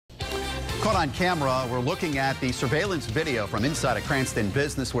Caught on camera, we're looking at the surveillance video from inside a Cranston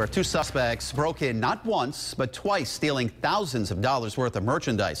business where two suspects broke in not once, but twice, stealing thousands of dollars worth of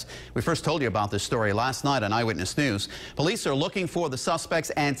merchandise. We first told you about this story last night on Eyewitness News. Police are looking for the suspects,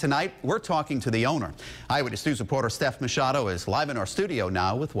 and tonight we're talking to the owner. Eyewitness News reporter Steph Machado is live in our studio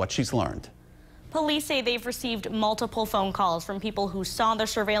now with what she's learned. Police say they've received multiple phone calls from people who saw the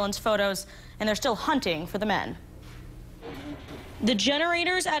surveillance photos, and they're still hunting for the men. The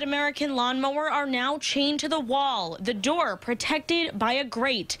generators at American Lawnmower are now chained to the wall, the door protected by a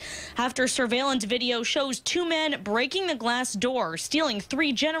grate. After surveillance video shows two men breaking the glass door, stealing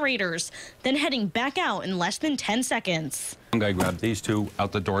 3 generators, then heading back out in less than 10 seconds. One guy grabbed these two,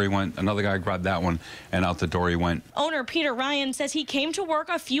 out the door he went. Another guy grabbed that one, and out the door he went. Owner Peter Ryan says he came to work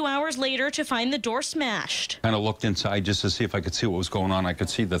a few hours later to find the door smashed. Kind of looked inside just to see if I could see what was going on. I could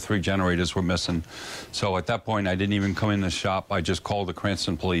see the 3 generators were missing. So at that point, I didn't even come in the shop. I just called the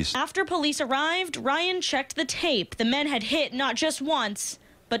Cranston police. After police arrived, Ryan checked the tape. The men had hit not just once,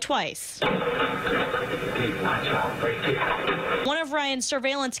 but twice. One of Ryan's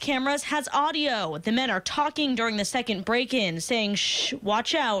surveillance cameras has audio. The men are talking during the second break-in, saying, "Shh,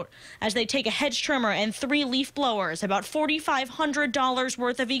 watch out," as they take a hedge trimmer and 3 leaf blowers, about $4,500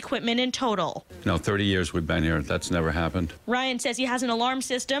 worth of equipment in total. 30 years we've been here. That's never happened. Ryan says he has an alarm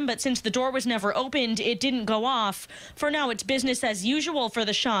system, but since the door was never opened, it didn't go off. For now, it's business as usual for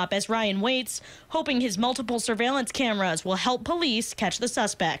the shop as Ryan waits, hoping his multiple surveillance cameras will help police catch the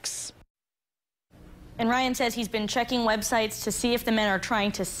suspects. And Ryan says he's been checking websites to see if the men are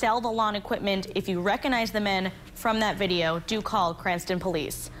trying to sell the lawn equipment. If you recognize the men from that video, do call Cranston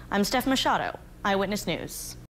Police. I'm Steph Machado, Eyewitness News.